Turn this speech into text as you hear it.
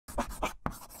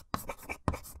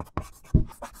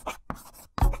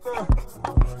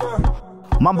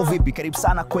Mambo vipi? Karibu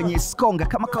sana kwenye Skonga.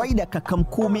 Kama kawaida kaka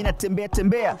mkuu mimi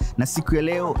natembea na siku ya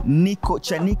leo niko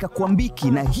Chanika kwa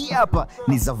Mbiki na hii hapa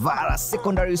ni Zavara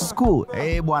Secondary School.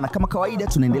 Bwana, kama kawaida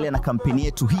tunaendelea na kampeni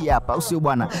yetu hii hapa, au sio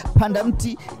bwana? Panda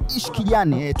mti ishi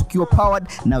kijani, tukiwa powered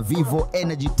na Vivo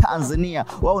Energy Tanzania.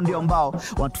 Wao ndio ambao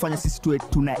wanatufanya sisi tuwe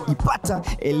tunaipata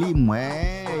elimu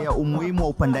ya umuhimu wa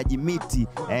upandaji miti,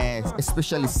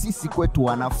 especially sisi kwetu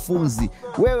wanafunzi.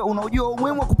 Wewe unajua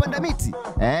umuhimu wa kupanda miti?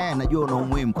 Najua una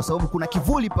umuhimu kwa sababu kuna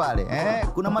kivuli pale,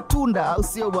 kuna matunda, au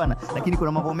sio bwana? Lakini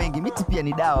kuna mambo mengi. Miti pia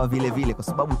ni dawa vile vile kwa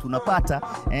sababu tunapata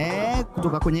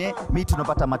kutoka kwenye miti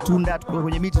tunapata matunda, kutoka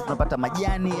kwenye miti tunapata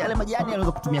majani. Yale majani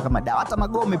yanaweza kutumia kama dawa, hata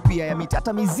magome pia ya miti,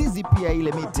 hata mizizi pia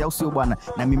ile miti, au sio bwana?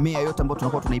 Na mimea yote ambayo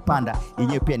tunakuwa tunaipanda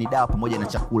yenyewe pia ni dawa pamoja na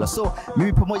chakula. So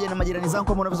mimi pamoja na majirani zangu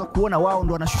kama unaweza kuona, wao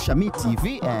ndo wanashusha miti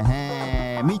hivi,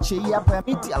 miche hii hapa ya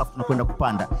miti, alafu tunakwenda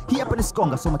kupanda. Hii hapa ni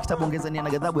Skonga, soma kitabu, ongeza nia na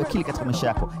ghadhabu ya akili katika maisha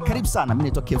yako. Karibu sana, mimi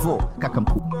naitwa Kevo, kaka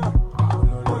mkuu.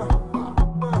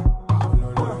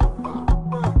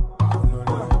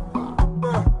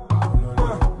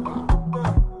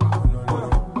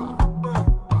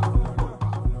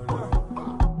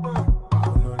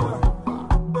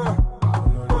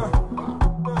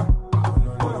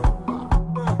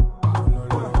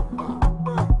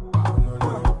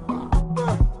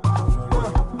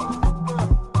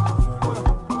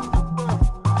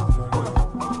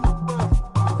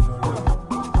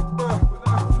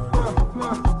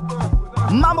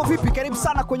 Mambo vipi? Karibu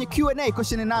sana kwenye Q&A,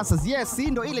 question and answers. Yes,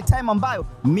 hii ndio ile time ambayo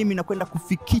mimi nakwenda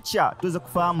kufikisha tuweze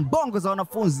kufahamu bongo za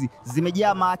wanafunzi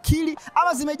zimejaa maakili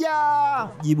ama zimejaa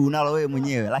jibu unalo wewe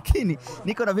mwenyewe. Lakini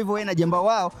niko na Vivo Energy ambao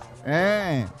wao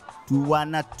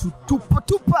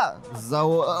wanatutupa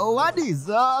zawadi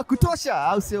za kutosha,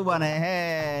 au sio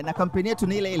bwana? Na kampeni yetu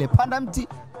ni ile ile, panda mti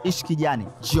ishi kijani.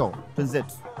 Jo,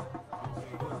 twenzetu.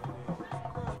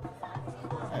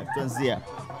 Tuanzia.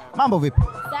 Mambo vipi?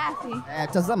 Safi.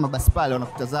 Tazama basi pale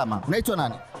wanakutazama. Unaitwa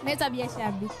nani? Naitwa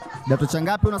Biashabi. Dato cha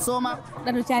ngapi unasoma?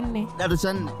 Dato cha 4. Dato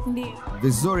cha 4. Ndio.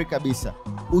 Vizuri kabisa.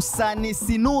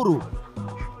 Usanisi nuru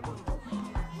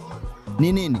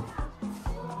ni nini?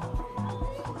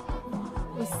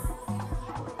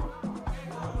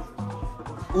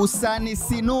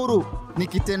 Usanisi nuru ni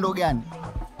kitendo gani?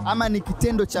 Ama ni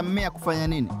kitendo cha mmea kufanya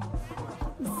nini?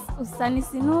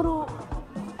 Usanisi nuru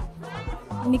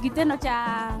ni kitendo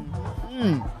cha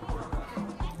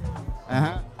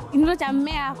kitendo cha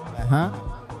mmea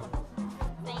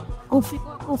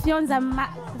kufyonza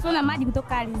maji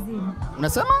kutoka ardhini.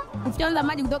 Unasema? Kufyonza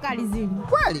maji kutoka ardhini.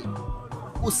 Kweli?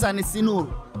 Usanisi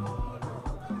nuru.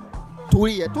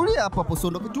 Tulia hapo hapo,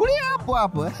 sondoke. Tulia hapo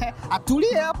hapo.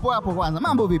 Atulie hapo hapo kwanza.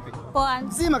 Mambo vipi? Poa.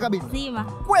 Zima kabisa. Zima.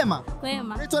 Kwema?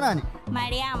 Kwema. Unaitwa nani?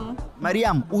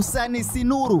 Mariamu. Usanisi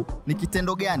nuru ni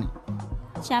kitendo gani?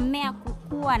 Cha mmea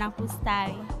kukua na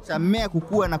kustawi. Cha mmea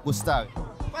kukua na kustawi.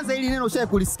 Kwanza hili neno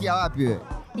ushawahi kulisikia wapi wewe?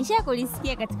 Nishawahi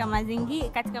kulisikia katika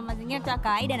mazingira ya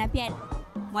kawaida na pia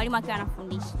mwalimu akiwa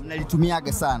anafundisha.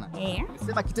 Mnalitumiaga sana.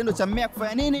 Unasema kitendo cha mmea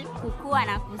kufanya nini? Kukua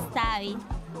na kustawi.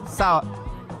 Sawa.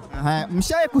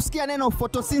 Mshawahi kusikia neno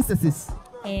photosynthesis?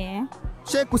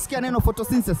 Mshawahi kusikia neno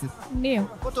photosynthesis? Ndio.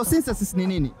 Photosynthesis ni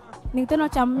nini? Ni kitendo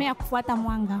cha mmea kufuata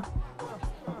mwanga.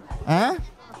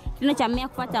 Kitendo cha mmea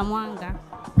kufuata mwanga.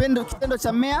 Kitendo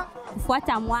cha mmea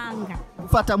kufuata mwanga.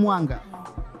 Kufuata mwanga.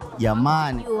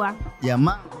 Jamani.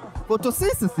 Jamani.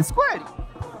 Photosynthesis kweli?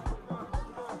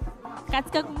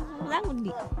 Katika zangu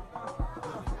ndio.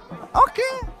 Okay.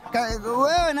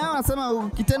 Wewe nao unasema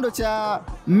kitendo cha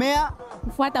mmea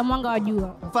kufuata mwanga wa jua.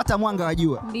 Kufuata mwanga wa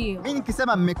jua. Ndio. Mimi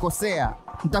nikisema mmekosea,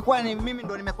 nitakuwa ni mimi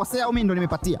ndo nimekosea au mimi ndo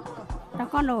nimepatia?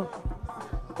 Utakono.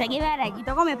 Tegemea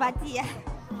itakuwa umepatia.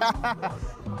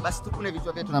 Basi tukune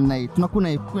vichwa vyetu namna hii. Tunakuna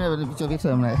vichwa vyetu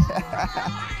namna hii.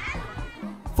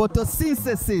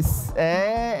 Photosynthesis.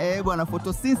 Bwana,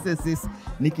 photosynthesis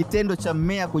ni kitendo cha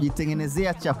mmea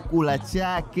kujitengenezea chakula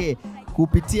chake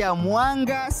kupitia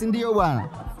mwanga, si ndio bwana?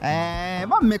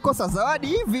 Mmekosa zawadi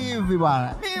hivi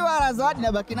bwana. Mimi wala zawadi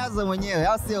nabaki nazo mwenyewe,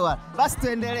 au sio bwana? Basi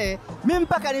tuendelee. Mimi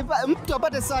mpaka mtu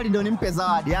apate swali ndio nimpe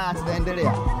zawadi.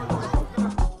 Tutaendelea.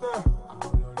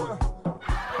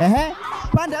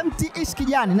 Panda mti ishi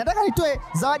kijani. Nataka nitoe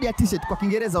zawadi ya t-shirt. Kwa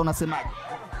Kiingereza unasemaje?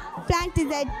 Plant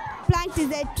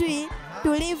is a tree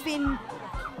to live in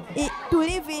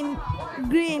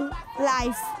green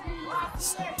life.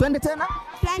 Twende tena.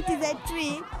 Plant is a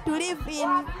tree to live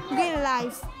in green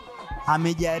life.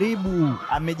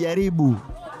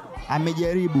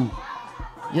 Amejaribu.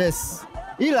 Yes.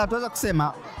 Ila tuweza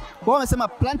kusema kwa wamesema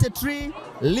plant a tree,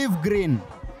 live green.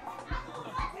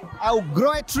 Au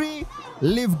grow a tree,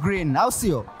 live green. Au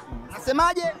sio?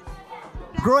 Nasemaje?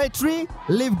 Grow a tree,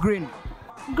 live green.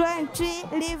 Grow a tree,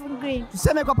 live green.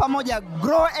 Tuseme kwa pamoja,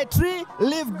 grow a tree,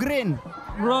 live green.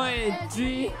 Grow a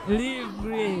tree, live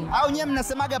green. Au nyewe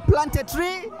mnasemaga plant a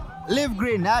tree, live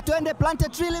green. Twende plant a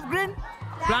tree, live green.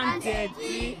 Plant a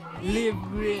tree, live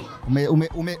green.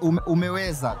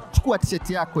 Umeweza. Chukua t-shirt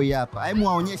yako hii hapa. Hebu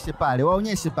waonyeshe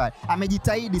pale.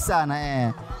 Amejitahidi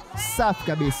sana Safi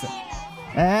kabisa.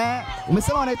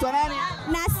 Umesema unaitwa nani?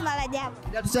 Nasma Rajabu.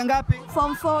 Kidato cha ngapi?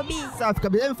 Form 4B. Safi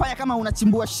kabisa. Hebu fanya kama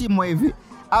unachimbua shimo hivi.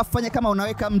 Alafu fanya kama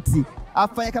unaweka mti.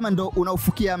 Alafu fanya kama ndo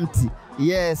unaufukia mti.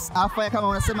 Yes. Alafu fanya kama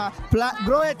unasema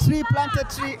grow a tree, plant a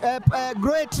tree,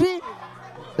 grow a tree,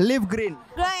 live green.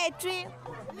 Grow a tree,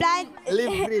 plant,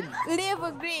 live green.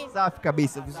 Live green. Safi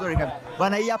kabisa, vizuri kabisa.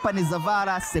 Bwana, hii hapa ni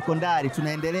Zavara Sekondari.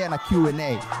 Tunaendelea na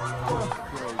Q&A.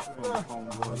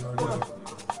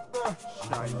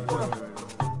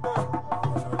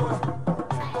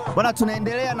 Bwana,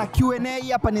 tunaendelea na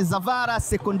Q&A. Hapa ni Zavara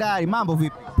Sekondari. Mambo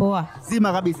vipi? Poa.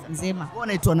 Zima kabisa. Nzima. Wewe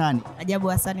unaitwa nani? Ajabu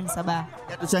Hasani Msabaha.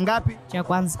 Kidato cha ngapi? Cha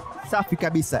kwanza. Safi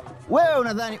kabisa. Wewe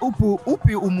unadhani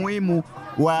upi umuhimu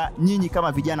wa nyinyi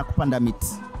kama vijana kupanda miti?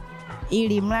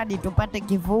 Ili mradi tupate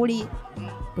kivuli,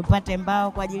 tupate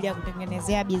mbao kwa ajili ya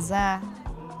kutengenezea bidhaa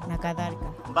na kadhalika.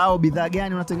 Mbao bidhaa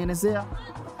gani unatengenezea?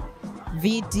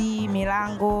 Viti,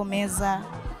 milango, meza.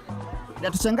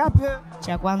 Kidato cha ngapi wewe?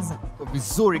 Cha kwanza.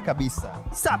 Vizuri kabisa.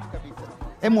 Safi kabisa.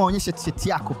 Hebu waonyeshe t-shirt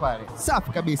yako pale.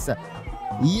 Safi kabisa.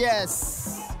 Yes.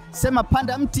 Sema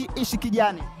panda mti ishi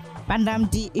kijani. Panda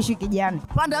mti ishi kijani.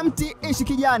 Panda mti ishi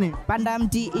kijani. Panda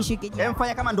mti ishi kijani.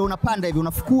 Fanya kama ndo unapanda hivi,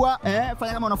 unafukua,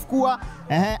 fanya kama unafukua,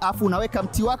 afu unaweka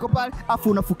mti wako pale, afu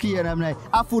unafukia namna hii,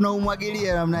 afu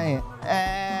unaumwagilia namna hii.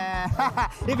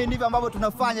 Hivi ndivyo ambavyo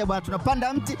tunafanya bwana,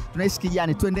 tunapanda mti, tunaishi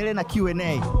kijani. Tuendelee na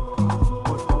Q&A.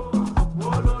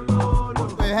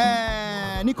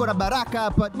 Niko na Baraka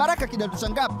hapa. Baraka, kidato cha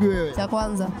ngapi wewe? Cha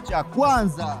kwanza. Cha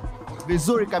kwanza.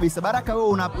 Vizuri kabisa. Baraka, wewe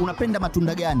unapenda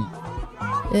matunda gani?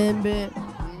 Embe,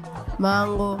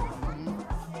 mango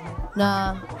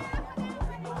na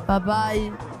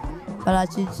papai,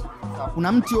 parachichi.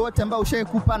 Kuna mti wote ambao ushawahi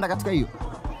kupanda katika hiyo?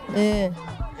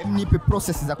 Hebu nipe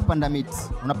process za kupanda miti.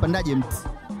 Unapandaje mti?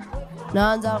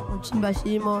 Naanza kuchimba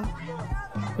shimo,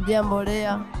 kutia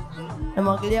mbolea,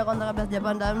 namwagilia kwanza kabla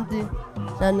sijapanda mti,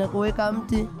 na kuweka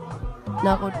mti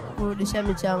na kurudisha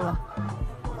michanga.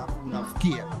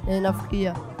 Unafukia?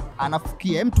 Nafukia.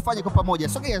 Anafukia. Hem, tufanye kwa pamoja.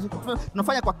 Sogea,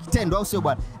 tunafanya kwa kitendo au sio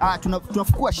bwana?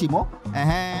 Tunafukua shimo.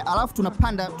 Alafu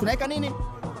tunapanda, tunaweka nini?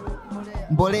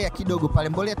 Mbolea kidogo pale.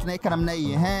 Mbolea tunaweka namna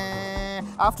hii.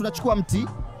 Alafu tunachukua mti,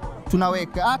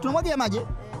 tunaweka. Tunamwaga maji.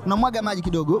 Tunamwaga maji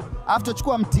kidogo. Alafu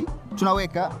tunachukua mti,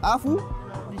 tunaweka. Alafu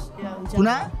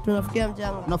tunafukia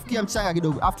mchanga. Tunafukia mchanga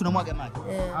kidogo. Alafu tunamwaga maji.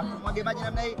 Alafu tunamwaga maji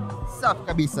namna hii. Safi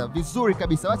kabisa. Vizuri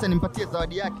kabisa. Wacha nimpatie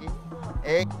zawadi yake.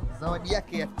 Zawadi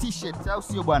yake ya t-shirt au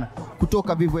sio bwana,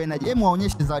 kutoka Vivo Energy. Hebu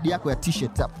waonyeshe zawadi yako ya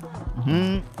t-shirt hapo.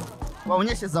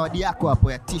 Waonyeshe zawadi yako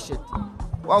hapo ya t-shirt.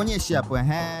 Waonyeshe hapo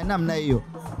namna hiyo.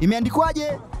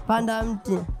 Imeandikwaje? Panda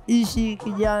mti ishi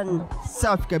kijani.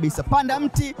 Safi kabisa. Panda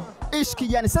mti ishi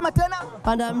kijani. Sema tena.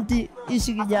 Panda mti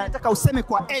ishi kijani. Nataka useme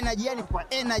kwa energy, yani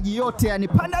kwa energy yote, yani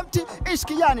panda mti ishi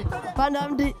kijani. Panda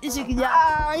mti ishi kijani.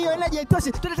 Hiyo energy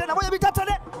haitoshi. Twende tena, moja mitatu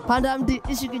tena. Panda mti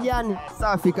ishi kijani.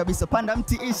 Safi kabisa. Panda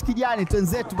mti ishi kijani.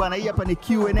 Twenzetu bwana, hii hapa ni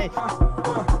Q&A.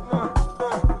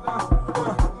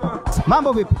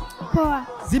 Mambo vipi? Poa.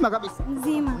 Zima kabisa.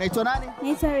 Nzima. Unaitwa nani?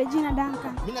 Naitwa Regina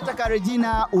Duncan. Mimi nataka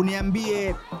Regina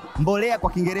uniambie mbolea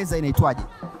kwa Kiingereza inaitwaje?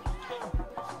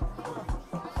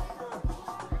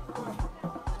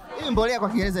 Hii mbolea kwa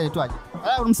Kiingereza inaitwaje?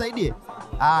 Unisaidie.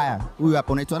 Haya, huyu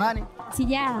hapa unaitwa nani?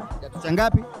 Sijala. Kidato cha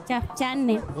ngapi? Cha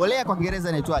 4. Mbolea kwa Kiingereza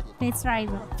inaitwaje?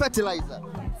 Fertilizer. Fertilizer.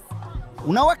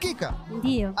 Una uhakika?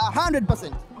 Ndio.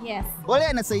 100%. Yes.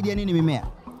 Mbolea inasaidia nini mimea?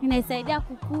 Inasaidia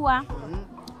kukua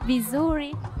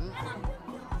vizuri.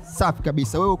 Safi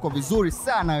kabisa. Wewe uko vizuri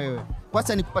sana wewe.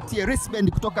 Wacha nikupatie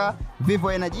wristband kutoka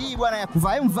Vivo Energy. Hii bwana ya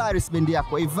kuvaa, mvaa wristband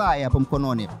yako, ivae hapo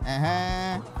mkononi.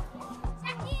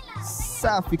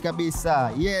 Safi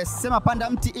kabisa. Yes, sema panda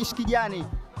mti ishi kijani.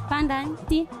 Panda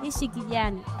mti ishi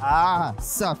kijani.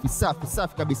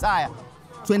 Safi kabisa. Haya.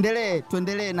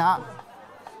 Tuendelee na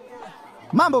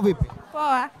mambo vipi?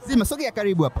 Poa. Zima, sogea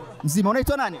karibu hapa. Mzima,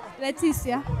 unaitwa nani?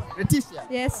 Leticia. Leticia?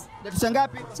 Yes. Kidato cha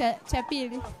ngapi? Cha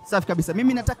pili. Safi kabisa.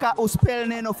 Mimi nataka uspell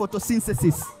neno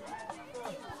photosynthesis.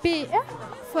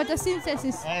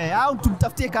 Photosynthesis. Au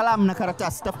tumtafutie kalamu na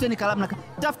karatasi. Tafutie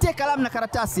kalamu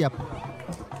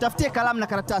na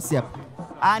karatasi hapo.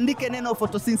 Aandike neno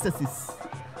photosynthesis.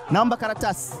 Naomba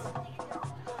karatasi.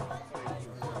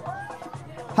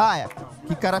 Haya,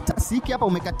 kikaratasi hiki hapa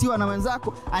umekatiwa na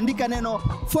wenzako, andika neno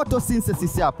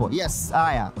photosynthesis hapo. Yes,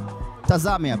 haya.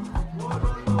 Tazame hapa.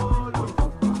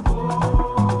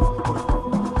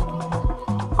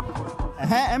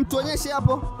 Tuonyeshe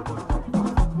hapo.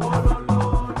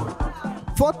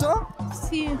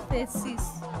 Photosynthesis.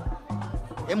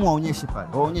 Waonyeshe pale.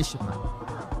 Waonyeshe pale.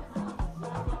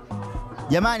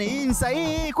 Jamani, hii ni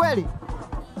sahihi kweli?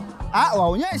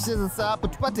 Waonyeshe sasa hapo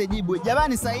tupate jibu.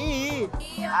 Jamani, sahihi?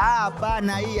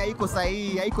 Hapana, hii haiko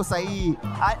sahihi, haiko sahihi.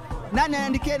 Nani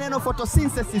anaandikia neno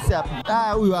photosynthesis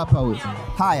hapa? Huyu hapa huyu.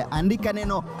 Haya, andika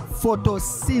neno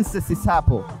photosynthesis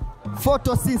hapo.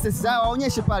 Photosynthesis.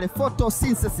 Waonyeshe pale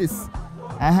photosynthesis.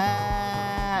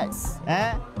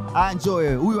 Njoo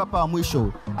wewe. Huyu hapa wa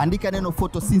mwisho. Andika neno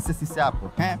photosynthesis hapo.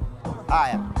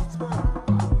 Haya.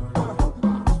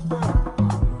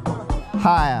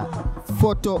 Haya.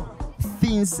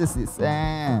 Photosynthesis.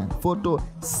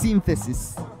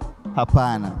 Photosynthesis.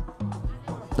 Hapana.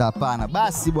 Hapana.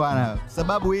 Basi bwana,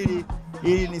 sababu hili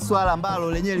ni swala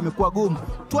ambalo lenyewe limekuwa gumu.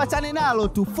 Tuachane nalo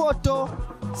tu.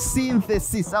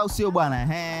 Photosynthesis, au sio bwana?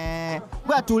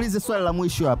 Ngoja tuulize swali la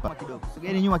mwisho hapa. Kidogo.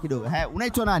 Sogeni nyuma kidogo.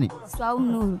 Unaitwa nani?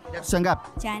 Swaumu. Kidato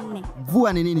ngapi? Cha 4.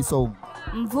 Mvua ni nini Swaumu?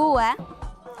 Mvua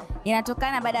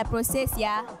inatokana baada ya process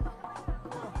ya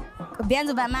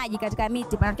vyanzo vya maji katika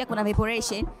miti, panatokea kuna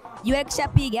evaporation. Jua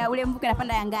kishapiga ule mvuke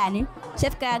unapanda angani.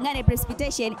 Shafika angani,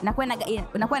 precipitation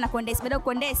inakuwa na condense. Baada ya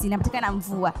condense inapatikana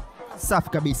mvua. Safi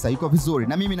kabisa, iko vizuri.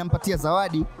 Na mimi nampatia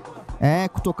zawadi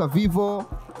kutoka Vivo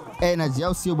Energy,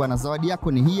 au sio bwana? Zawadi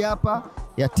yako ni hii hapa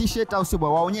ya t-shirt, au sio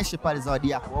bwana? Waonyeshe pale zawadi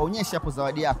yako. Waonyeshe hapo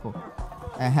zawadi yako.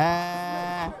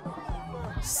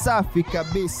 Safi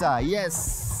kabisa.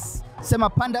 Yes. Sema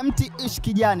panda mti ishi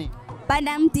kijani.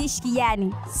 Panda mti ishi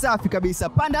kijani. Safi kabisa.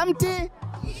 Panda mti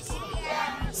ishi kijani.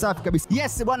 Safi kabisa.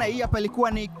 Yes bwana, hii hapa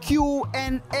ilikuwa ni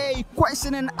Q&A,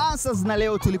 question and answers, na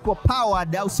leo tulikuwa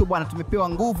powered, au sio bwana? Tumepewa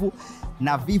nguvu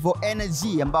na Vivo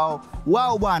Energy ambao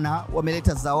wao bwana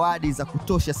wameleta zawadi za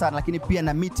kutosha sana, lakini pia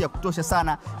na miti ya kutosha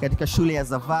sana katika shule ya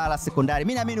Zavara sekondari.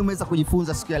 Mimi naamini umeweza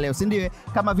kujifunza siku ya leo, si ndio?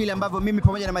 Kama vile ambavyo mimi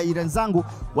pamoja na majirani zangu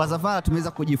wa Zavara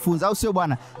tumeweza kujifunza, au sio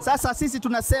bwana? Sasa sisi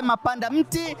tunasema panda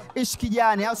mti ishi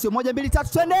kijani, au sio? 1 2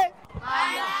 3 twende.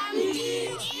 Panda mti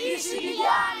ishi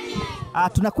kijani.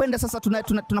 Tunakwenda sasa,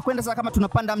 tunakwenda sasa kama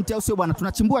tunapanda mti, au sio bwana?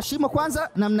 Tunachimbua shimo kwanza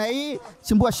namna hii,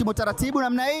 chimbua shimo taratibu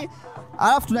namna hii.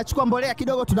 Alafu tunachukua mbolea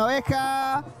kidogo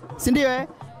tunaweka, si ndio?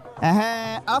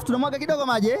 Alafu tunamwaga kidogo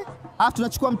maji. Alafu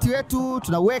tunachukua mti wetu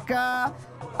tunaweka.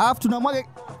 Alafu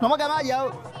tunamwaga maji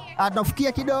au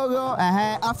tunafukia kidogo.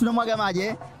 Alafu tunamwaga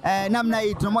maji namna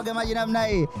hii, tunamwaga maji namna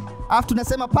hii. Alafu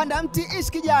tunasema panda mti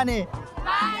ishi kijani.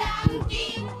 Panda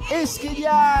mti ishi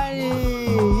kijani.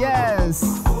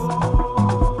 Yes.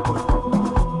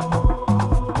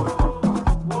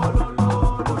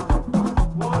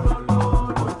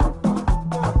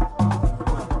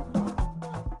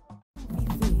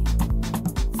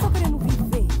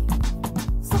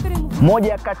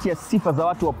 Moja kati ya sifa za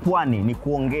watu wa pwani ni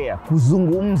kuongea,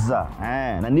 kuzungumza.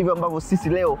 Na ndivyo ambavyo sisi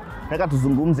leo nataka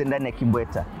tuzungumze ndani ya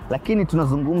Kimbweta. Lakini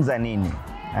tunazungumza nini?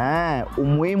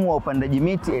 Umuhimu wa upandaji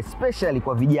miti especially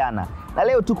kwa vijana. Na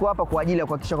leo tuko hapa kwa ajili ya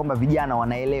kuhakikisha kwamba vijana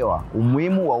wanaelewa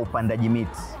umuhimu wa upandaji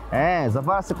miti.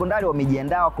 Zavara sekondari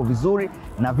wamejiandaa kwa vizuri,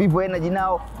 na Vivo Energy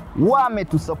nao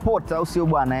wametusupport, au sio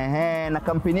bwana? Na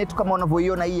kampeni yetu kama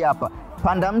unavyoiona hii hapa,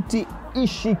 panda mti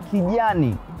ishi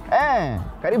kijani.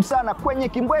 Karibu sana kwenye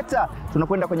Kimbweta.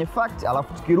 Tunakwenda kwenye fact,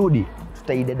 alafu tukirudi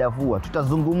tutaidadavua,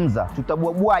 tutazungumza,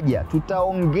 tutabwabwaja,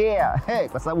 tutaongea,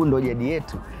 kwa sababu ndio jadi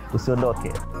yetu.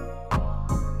 Usiondoke.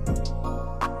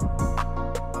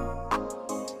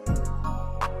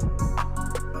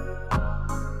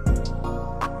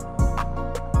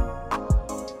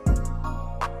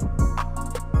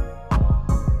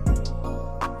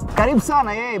 Karibu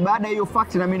sana. Baada ya hiyo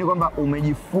fact na mimi kwamba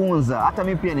umejifunza, hata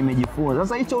mimi pia nimejifunza.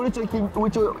 Sasa hicho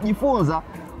ulichojifunza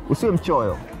usiwe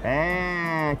mchoyo.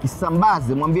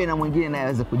 Kisambaze, mwambie na mwingine naye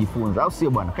aweze kujifunza, au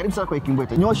sio bwana? Karibu sana kwa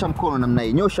Kimbweta. Nyosha mkono namna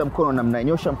hii, nyosha mkono namna hii,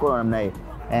 nyosha mkono namna hii.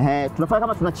 Tunafanya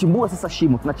kama tunachimbua sasa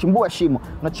shimo, tunachimbua shimo,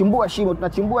 tunachimbua shimo,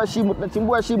 tunachimbua shimo,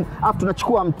 tunachimbua shimo, afu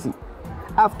tunachukua mti,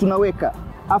 afu tunaweka,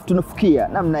 afu tunafukia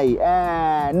namna hii.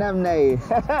 Namna hii.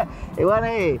 Bwana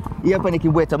hii hapa ni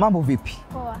Kimbweta. Mambo vipi?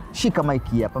 Poa. Shika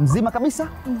maiki hapa. Mzima kabisa?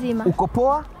 Mzima. Uko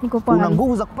poa? Niko poa. Una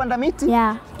nguvu za kupanda miti?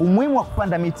 Yeah. Umuhimu wa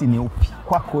kupanda miti ni upi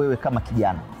kwako wewe kama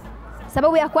kijana?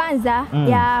 Sababu ya kwanza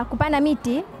ya kupanda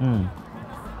miti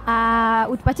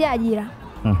utupatia ajira.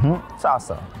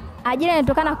 Sasa Ajira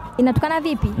inatokana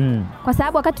vipi? Kwa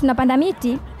sababu wakati tunapanda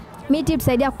miti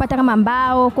tusaidia kupata kama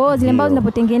mbao. Kwa hiyo zile mbao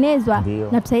zinapotengenezwa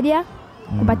na tusaidia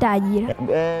kupata ajira.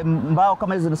 Mbao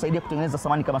kama hizo zinasaidia kutengeneza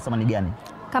samani. Kama samani gani?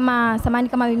 Kama samani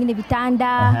kama vingine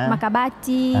vitanda,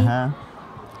 makabati.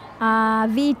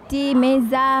 viti,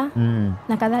 meza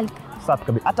na kadhalika. Safi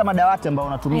kabisa. Hata madawati ambayo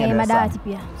unatumia darasani. Madawati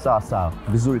pia. Sawa.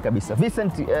 Vizuri kabisa.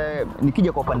 Vincent,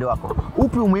 nikija kwa upande wako,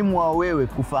 upi umuhimu wa wewe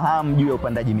kufahamu juu ya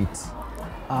upandaji miti?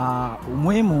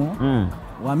 Umuhimu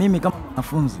wa mimi kama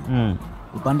mwanafunzi,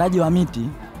 upandaji wa miti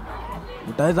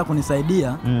utaweza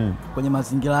kunisaidia kwenye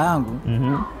mazingira yangu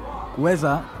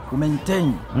kuweza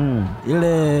kumaintain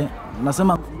ile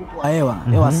nasema mzunguko wa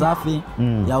hewa safi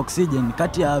ya oxygen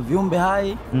kati ya viumbe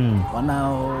hai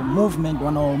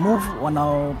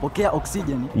wanaopokea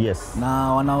oxygen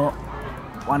na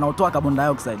wanaotoa carbon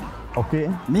dioxide. Okay.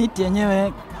 Miti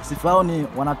yenyewe sifa yao ni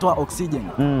wanatoa oxygen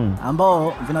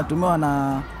ambao vinatumiwa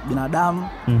na binadamu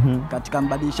katika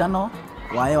mbadilishano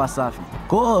wa hewa safi.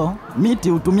 Kwa hiyo miti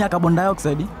hutumia carbon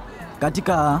dioxide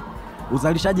katika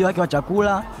uzalishaji wake wa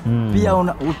chakula, pia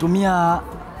hutumia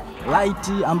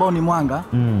light ambao ni mwanga,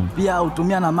 pia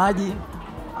hutumia na maji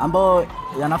ambao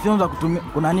yanafyonzwa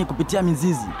kupitia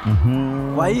mizizi.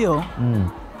 Kwa hiyo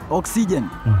oxygen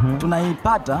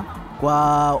tunaipata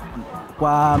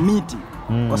kwa miti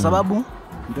kwa sababu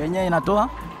ndio yenyewe inatoa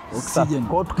oxygen.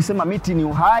 Kwa hiyo tukisema miti ni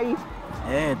uhai,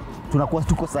 tunakuwa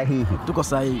tuko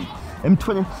sahihi.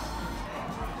 Tufanye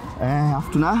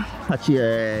afu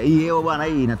tunaachia hii hewa bwana,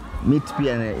 hii miti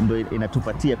pia ndio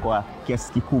inatupatia kwa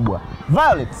kiasi kikubwa.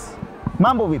 Violet,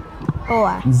 mambo vipi?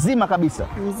 Poa. Mzima kabisa.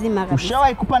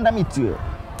 Ushawahi kupanda miti wewe?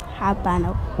 Hapana.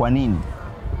 Kwa nini?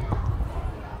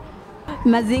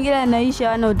 Mazingira yanaisha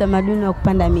wana utamaduni wa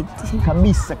kupanda miti.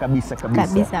 Kabisa.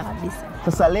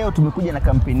 Sasa leo tumekuja na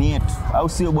kampeni yetu, au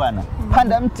sio bwana?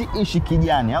 Panda mti ishi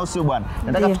kijani, au sio bwana?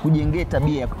 Nataka tukujengee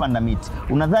tabia ya kupanda miti.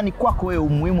 Unadhani kwako wewe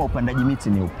umuhimu wa upandaji miti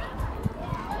ni upi?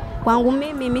 Kwangu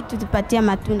mimi miti tupatia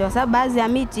matunda, kwa sababu baadhi ya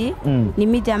miti ni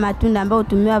miti ya matunda ambayo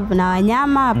hutumiwa na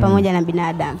wanyama pamoja na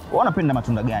binadamu. Wewe unapenda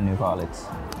matunda gani Violet?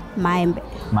 Maembe.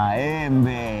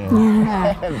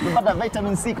 Tunapata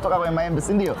vitamin C kutoka kwenye maembe,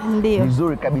 si ndio? Ndio.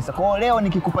 Vizuri kabisa. Kwa hiyo leo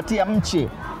nikikupatia mche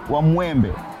wa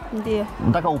mwembe, ndio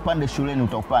nataka upande shuleni,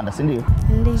 utaupanda, si ndio?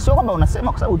 Ndio. Sio kwamba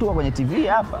unasema kwa sababu tuko kwenye TV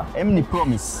hapa. Ni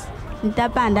promise.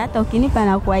 Nitapanda, hata ukinipa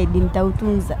na kuahidi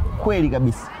nitautunza. Kweli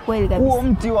kabisa. Huo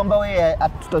mti ambao yeye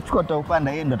tutachukua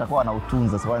tutaupanda, yeye ndo atakuwa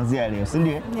anautunza kuanzia leo, si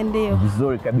ndio? Ndio.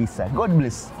 Vizuri kabisa. God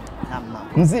bless. Naam.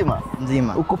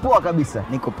 Mzima. Uko poa kabisa?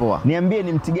 Niko poa. Niambie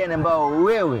ni mti gani ambao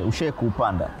wewe ushawahi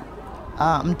kuupanda?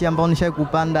 Mti ambao nishawahi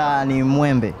kuupanda ni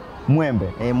mwembe.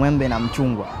 Mwembe na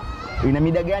mchungwa. Ina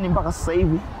muda gani mpaka sasa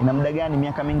hivi? Ina muda gani?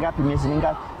 Miaka mingapi? Miezi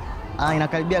mingapi?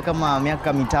 Inakaribia kama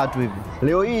miaka 3 hivi.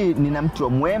 Leo hii nina mti wa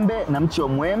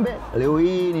mwembe, leo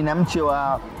hii nina mche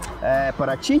wa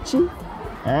parachichi,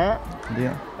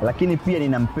 ndio. Lakini pia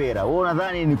nina mpera. Wewe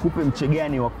unadhani nikupe mche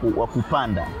gani wa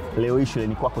kupanda leo hii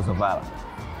shuleni kwako Zavara?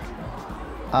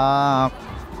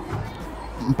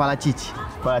 Mparachichi.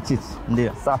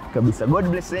 Ndio. Safi kabisa. God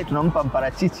bless you. Tunampa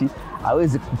mparachichi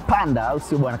aweze kupanda, au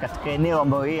sio bwana, katika eneo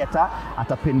ambayo yeye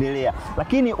atapendelea.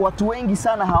 Lakini watu wengi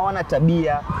sana hawana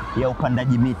tabia ya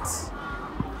upandaji miti.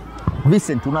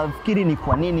 Vincent, unafikiri ni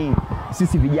kwa nini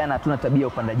sisi vijana hatuna tabia ya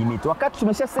upandaji miti? Wakati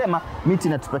tumeshasema miti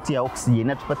inatupatia oxygen,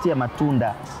 inatupatia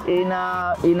matunda,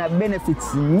 ina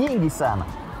benefits nyingi sana.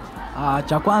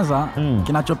 Cha kwanza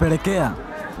kinachopelekea,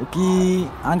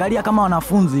 ukiangalia kama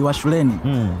wanafunzi wa shuleni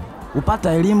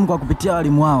upata elimu kwa kupitia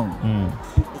walimu wao.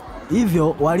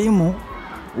 Hivyo walimu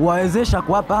huwawezesha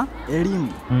kuwapa elimu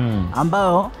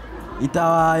ambayo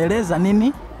itawaeleza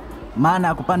nini maana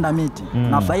ya kupanda miti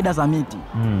na faida za miti.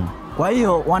 Kwa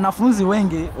hiyo wanafunzi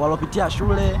wengi walopitia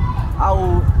shule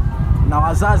au na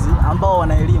wazazi ambao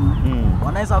wana elimu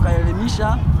wanaweza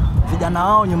wakaelimisha vijana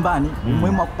wao nyumbani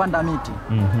umuhimu wa kupanda miti.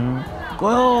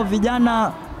 Kwa hiyo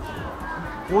vijana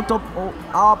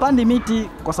hawapandi miti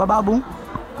kwa sababu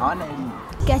hawana elimu.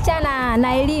 Kiachana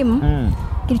na elimu,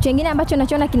 kitu kingine ambacho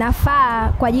nachoona kinafaa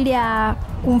kwa ajili ya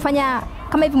kumfanya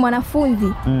kama hivi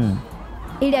mwanafunzi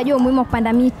ili ajue umuhimu wa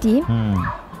kupanda miti,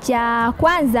 cha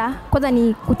kwanza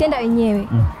ni kutenda wenyewe.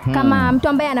 Kama mtu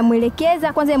ambaye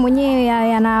anamuelekeza, kwanza yeye mwenyewe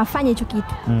anafanya hicho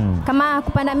kitu. Kama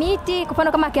kupanda miti, kwa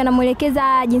mfano kama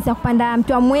anamuelekeza jinsi ya kupanda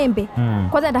mti wa mwembe,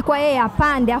 kwanza atakuwa yeye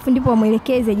apande, afu ndipo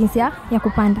amuelekeze jinsi ya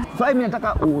kupanda. Sasa mimi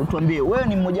nataka tuambie, wewe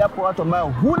ni mmoja wapo watu ambao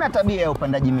huna tabia ya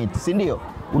upandaji miti, si ndio?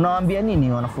 Unawaambia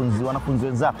nini wanafunzi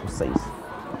wenzako sasa hivi?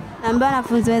 Naambia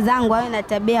wanafunzi wenzangu wawe na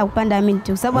tabia ya kupanda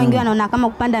miti, kwa sababu wengine wanaona kama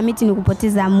kupanda miti ni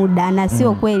kupoteza muda, na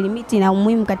sio kweli. Miti ina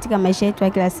umuhimu katika maisha yetu ya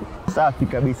kila siku. Safi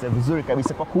kabisa, vizuri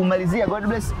kabisa. Kwa kumalizia, God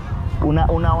bless,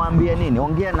 unawaambia nini?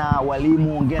 Ongea na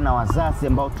walimu, ongea na wazazi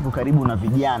ambao tuko karibu na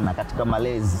vijana katika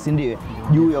malezi, si ndio,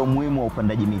 juu ya umuhimu wa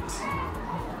upandaji miti.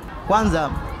 Kwanza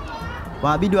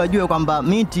wanabidi wajue kwamba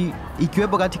miti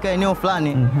ikiwepo katika eneo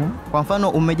fulani, kwa mfano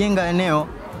umejenga eneo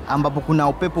ambapo kuna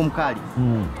upepo mkali,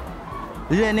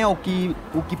 lile eneo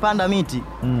ukipanda miti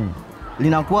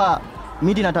linakuwa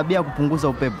miti na tabia kupunguza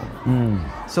upepo.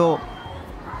 So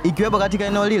ikiwepo katika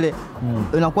eneo lile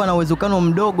inakuwa na uwezekano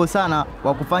mdogo sana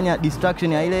wa kufanya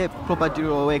distraction ya ile property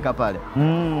iliyoweka pale.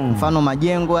 Mfano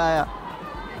majengo haya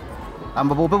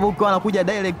ambapo upepo ukiwa unakuja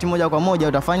direct moja kwa moja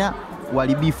utafanya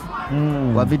uharibifu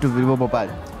wa vitu vilivyopo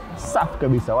pale. Safi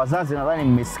kabisa. Wazazi nadhani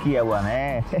mmesikia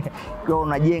bwana kwa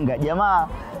unajenga jamaa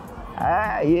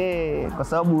kwa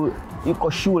sababu yuko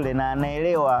shule na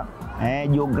anaelewa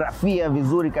jiografia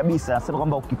vizuri kabisa. Anasema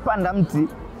kwamba ukipanda mti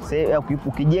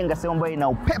ukijenga sehemu ambayo ina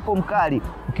upepo mkali,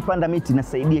 ukipanda miti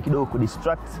inasaidia kidogo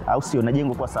kudistract, au sio, na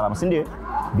jengo kwa salama, si ndio?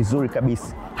 Vizuri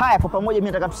kabisa. Haya, kwa pamoja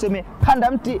mimi nataka tuseme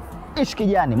panda mti ishi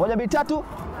kijani. 1 2 3,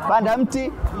 panda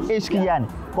mti ishi kijani.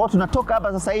 Kwa hiyo tunatoka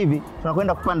hapa sasa hivi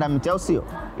tunakwenda kupanda mti, au sio,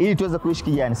 ili tuweze kuishi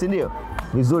kijani, si ndio?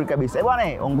 Vizuri kabisa.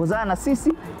 Bwana ongozana na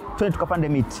sisi twende tukapande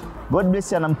miti. God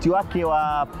bless ana mti wake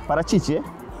wa parachichi.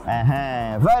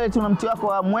 Violet una mti wako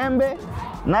wa mwembe.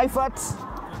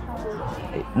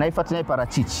 Naifat naye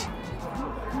parachichi.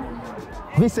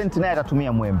 Vincent naye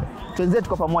atatumia mwembe. Twenzetu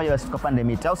kwa pamoja basi tukapande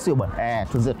miti, au sio bwana?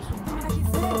 Twenzetu.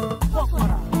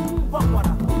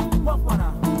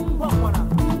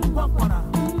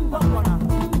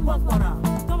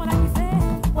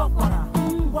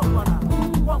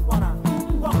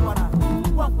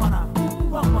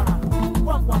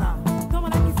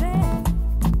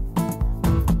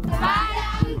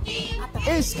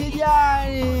 Ishi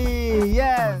kijani.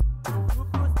 Yes.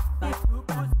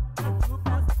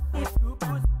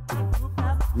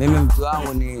 Mimi mtu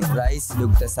wangu ni Rais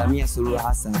Dr. Samia Suluhu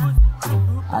Hassan.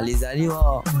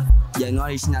 Alizaliwa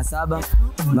Januari 27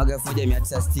 mwaka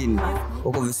 1960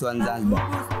 huko visiwani Zanzibar.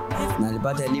 Na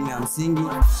alipata elimu ya msingi,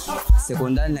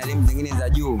 sekondari na elimu zingine za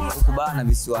juu huko bara na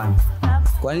visiwani.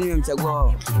 Kwa nini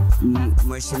nimemchagua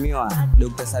Mheshimiwa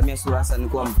Dr. Samia Suluhu Hassan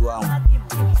kuwa mtu wangu?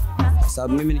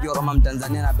 Sababu mimi nikiwa kama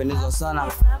Mtanzania napendezwa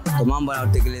sana kwa mambo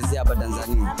anayotekelezea hapa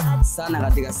Tanzania, sana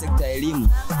katika sekta ya elimu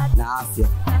na afya.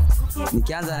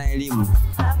 Nikianza na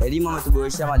elimu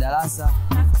ametuboresha madarasa,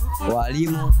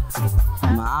 walimu,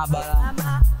 maabara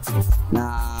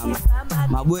na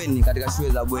mabweni katika shule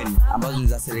za bweni ambazo ni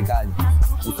za serikali.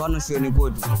 Mfano shuleni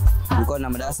kwetu tulikuwa na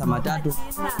madarasa 3,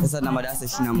 sasa na madarasa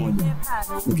 21.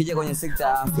 Nikija kwenye sekta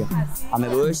ya afya,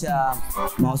 ameboresha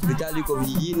mahospitali yuko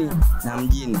vijijini na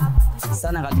mjini,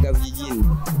 sana katika vijijini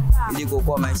ili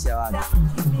kuokoa maisha ya watu.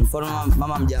 Mfano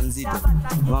mama mjamzito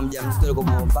alikuwa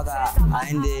mpaka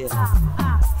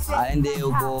aende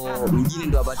huko mjini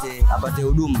ndo apate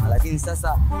huduma, lakini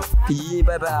sasa kijijini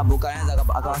pale hapo kaanza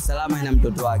akawa salama na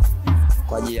mtoto wake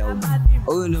kwa ajili ya huduma.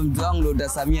 Huyu ndio mtu wangu Dr.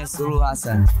 Samia Suluhu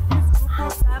Hassan.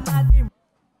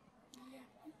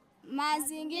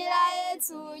 Mazingira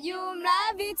yetu, jumla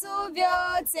vitu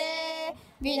vyote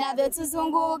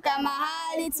vinavyotuzunguka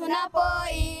mahali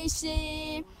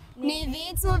tunapoishi, ni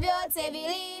vitu vyote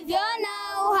vilivyo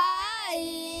na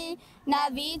uhai na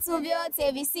vitu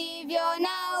vyote visivyo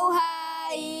na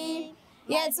uhai.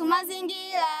 Yetu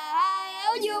mazingira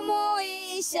haya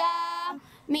hujumuisha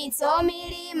mito,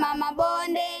 milima,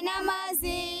 mabonde na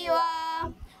maziwa,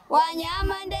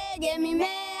 wanyama, ndege,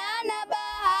 mimea na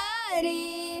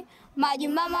bahari,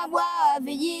 majumba, mabwawa,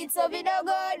 vijito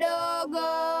vidogodogo.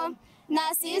 Na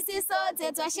sisi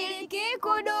sote twashiriki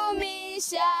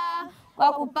kudumisha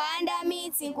kwa kupanda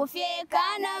miti, kufyeka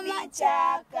na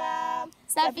machaka,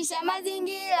 safisha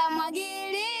mazingira,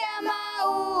 mwagilia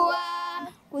maua,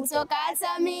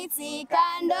 kutokata miti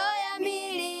kando ya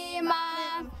milima.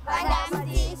 Panda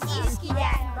mti ishi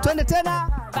kijani. Twende tena.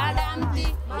 Panda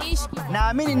mti ishi kijani.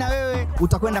 Naamini na wewe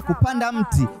utakwenda kupanda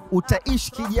mti,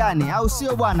 utaishi kijani, au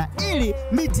sio bwana? Ili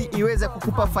miti iweze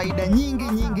kukupa faida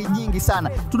nyingi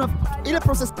sana. Ile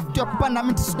process ya kupanda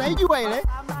mti tunaijua ile.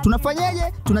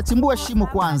 Tunafanyaje? Tunachimbua shimo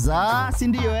kwanza, si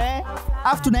ndio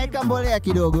Alafu tunaweka mbolea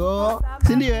kidogo,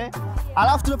 si ndio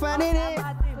Alafu tunafanya nini?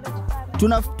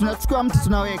 Tunachukua mti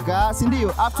tunaweka, si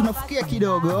ndio? Alafu tunafukia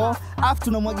kidogo, alafu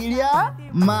tunamwagilia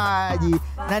maji.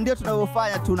 Na ndio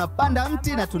tunavyofanya, tunapanda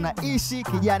mti na tunaishi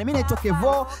kijani. Mimi naitwa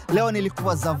Kevo, leo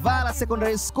nilikuwa Zavara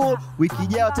Secondary School. Wiki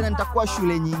ijayo tena nitakuwa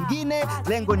shule nyingine.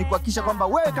 Lengo ni kuhakikisha kwamba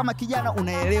wewe kama kijana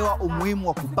unaelewa umuhimu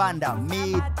wa kupanda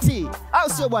miti, au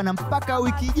sio bwana? Mpaka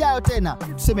wiki ijayo tena,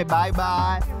 tuseme bye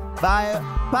bye. Bye.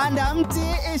 Panda mti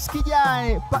ishi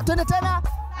kijani. Twende tena.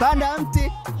 Panda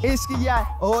mti ishi kijani.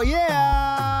 Oh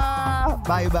yeah.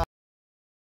 Bye bye.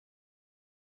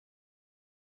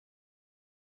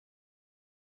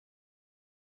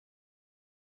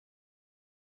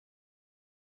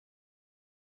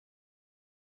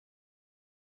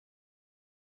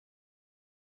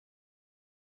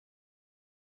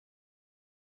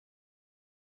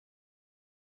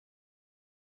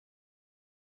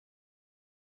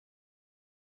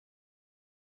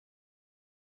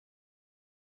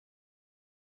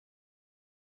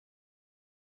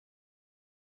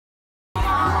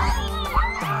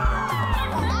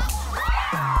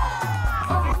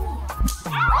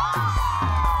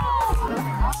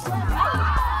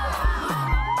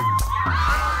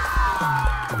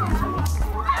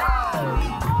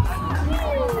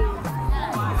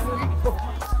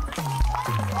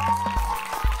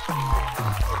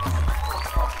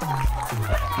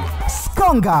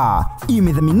 Skonga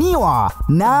imedhaminiwa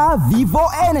na Vivo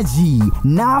Energy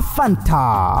na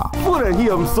Fanta.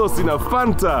 Furahia msosi na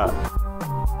Fanta.